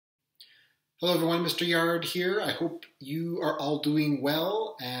Hello everyone, Mr. Yard here. I hope you are all doing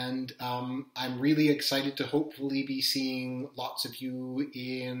well, and I'm really excited to hopefully be seeing lots of you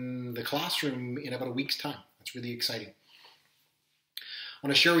in the classroom in about a week's time. That's really exciting. I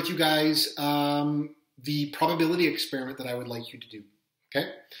want to share with you guys the probability experiment that I would like you to do.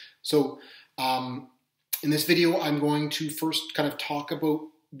 Okay, so in this video I'm going to first kind of talk about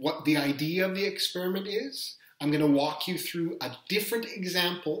what the idea of the experiment is. I'm going to walk you through a different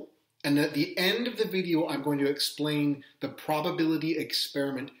example, and at the end of the video, I'm going to explain the probability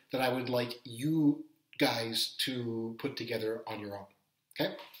experiment that I would like you guys to put together on your own,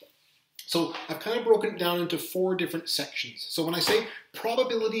 okay? So I've kind of broken it down into 4 different sections. So when I say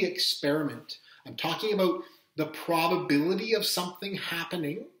probability experiment, I'm talking about the probability of something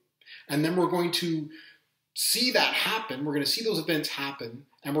happening, and then we're going to see that happen. We're going to see those events happen,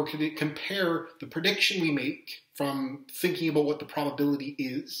 and we're going to compare the prediction we make from thinking about what the probability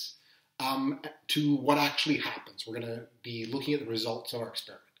is to what actually happens. We're going to be looking at the results of our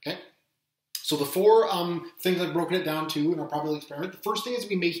experiment, okay? So the 4 things I've broken it down to in our probability experiment. The first thing is to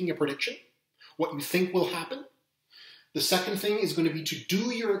be making a prediction, what you think will happen. The second thing is going to be to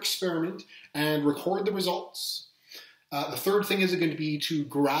do your experiment and record the results. The third thing is going to be to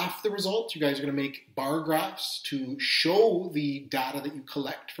graph the results. You guys are going to make bar graphs to show the data that you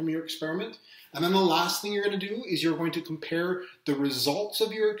collect from your experiment. And then the last thing you're going to do is you're going to compare the results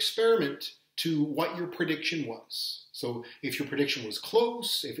of your experiment to what your prediction was. So if your prediction was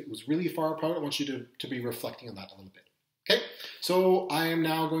close, if it was really far apart, I want you to be reflecting on that a little bit. Okay, so I am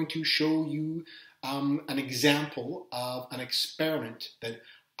now going to show you an example of an experiment that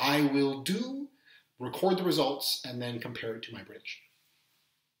I will do, record the results, and then compare it to my prediction.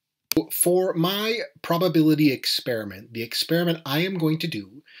 For my probability experiment, the experiment I am going to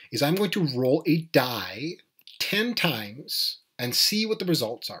do is I'm going to roll a die 10 times and see what the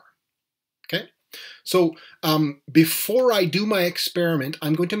results are. Okay? So before I do my experiment,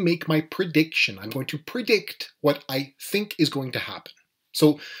 I'm going to make my prediction. I'm going to predict what I think is going to happen.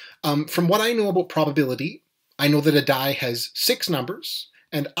 So from what I know about probability, I know that a die has 6 numbers,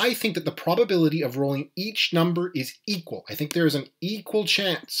 and I think that the probability of rolling each number is equal. I think there is an equal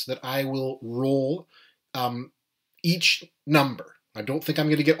chance that I will roll each number. I don't think I'm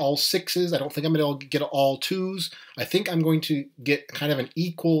going to get all 6s. I don't think I'm going to get all 2s. I think I'm going to get kind of an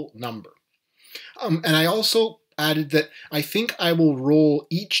equal number. And I also added that I think I will roll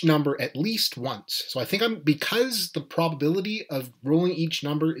each number at least once. So I think because the probability of rolling each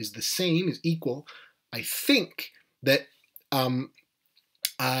number is the same, is equal, I think that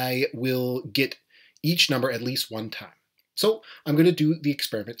I will get each number at least one time. So I'm going to do the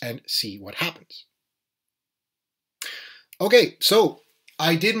experiment and see what happens. Okay, so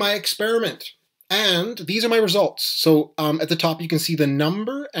I did my experiment, and these are my results. So at the top you can see the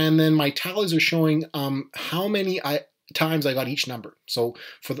number, and then my tallies are showing how many times I got each number. So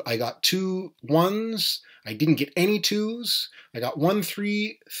I got 2 1s, I didn't get any 2s, I got 1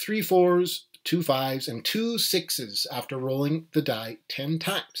 3, 3 4s, 2 5s, and 2 6s after rolling the die 10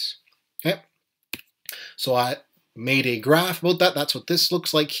 times. Okay, so I made a graph about that. That's what this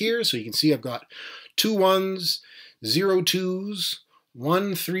looks like here. So you can see I've got 2 1s, 0 2s,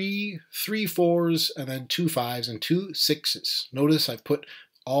 1 3, 3 4s, and then 2 5s and 2 6s. Notice I've put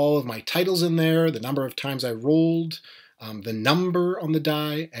all of my titles in there, the number of times I rolled, the number on the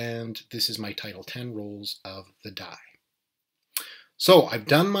die, and this is my title, 10 rolls of the die. So I've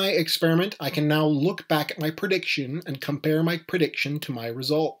done my experiment. I can now look back at my prediction and compare my prediction to my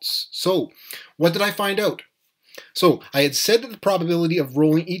results. So what did I find out? So I had said that the probability of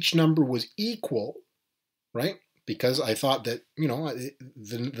rolling each number was equal, right? Because I thought that, you know,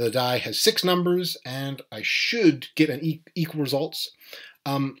 the die has 6 numbers and I should get an equal results.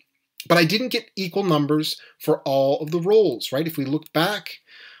 But I didn't get equal numbers for all of the rolls, right? If we look back,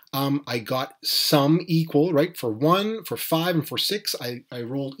 I got some equal, right? For 1, for 5, and for 6, I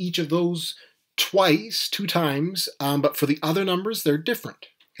rolled each of those twice, 2 times, but for the other numbers, they're different,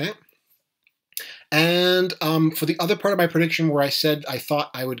 okay? And for the other part of my prediction where I said I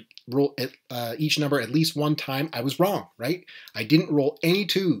thought I would roll each number at least 1 time, I was wrong, right? I didn't roll any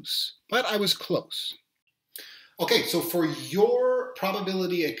 2s, but I was close. Okay, so for your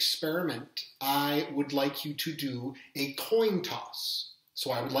probability experiment, I would like you to do a coin toss. So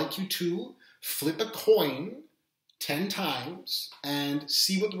I would like you to flip a coin 10 times and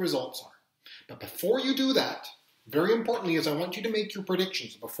see what the results are. But before you do that, very importantly, is I want you to make your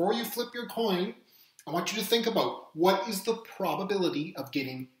predictions. Before you flip your coin, I want you to think about what is the probability of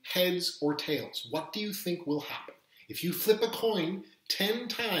getting heads or tails. What do you think will happen? If you flip a coin 10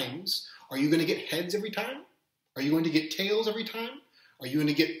 times, are you going to get heads every time? Are you going to get tails every time? Are you going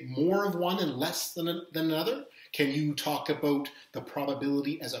to get more of one and less than another? Can you talk about the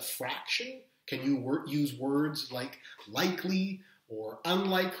probability as a fraction? Can you use words like likely or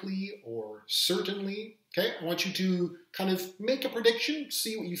unlikely or certainly? Okay, I want you to kind of make a prediction,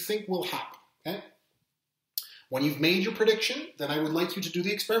 see what you think will happen. Okay? When you've made your prediction, then I would like you to do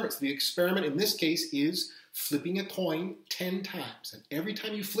the experiments. The experiment in this case is flipping a coin 10 times. And every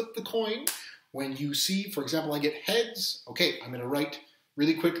time you flip the coin, when you see, for example, I get heads, okay, I'm going to write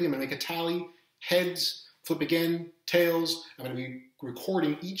really quickly, I'm going to make a tally, heads, flip again, tails. I'm going to be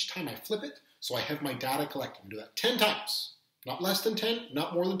recording each time I flip it, so I have my data collected. I'm going to do that 10 times. Not less than 10,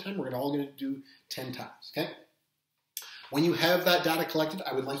 not more than 10. We're all going to do 10 times, okay? When you have that data collected,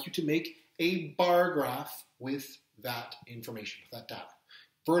 I would like you to make a bar graph with that information, with that data.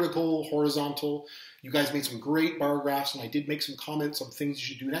 Vertical, horizontal. You guys made some great bar graphs, and I did make some comments on things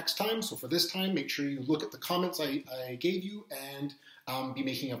you should do next time. So for this time, make sure you look at the comments I gave you and be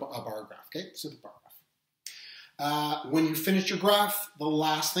making a bar graph, okay? Simple bar graph. When you finish your graph, the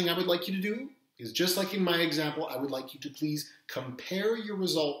last thing I would like you to do is, just like in my example, I would like you to please compare your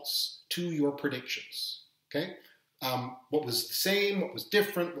results to your predictions, okay? What was the same, what was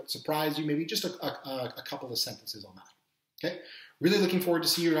different, what surprised you, maybe just a couple of sentences on that, okay? Really looking forward to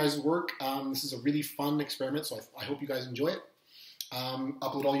see your guys' work. This is a really fun experiment, so I hope you guys enjoy it.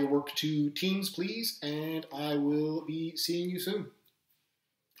 Upload all your work to Teams, please, and I will be seeing you soon.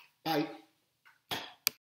 Bye.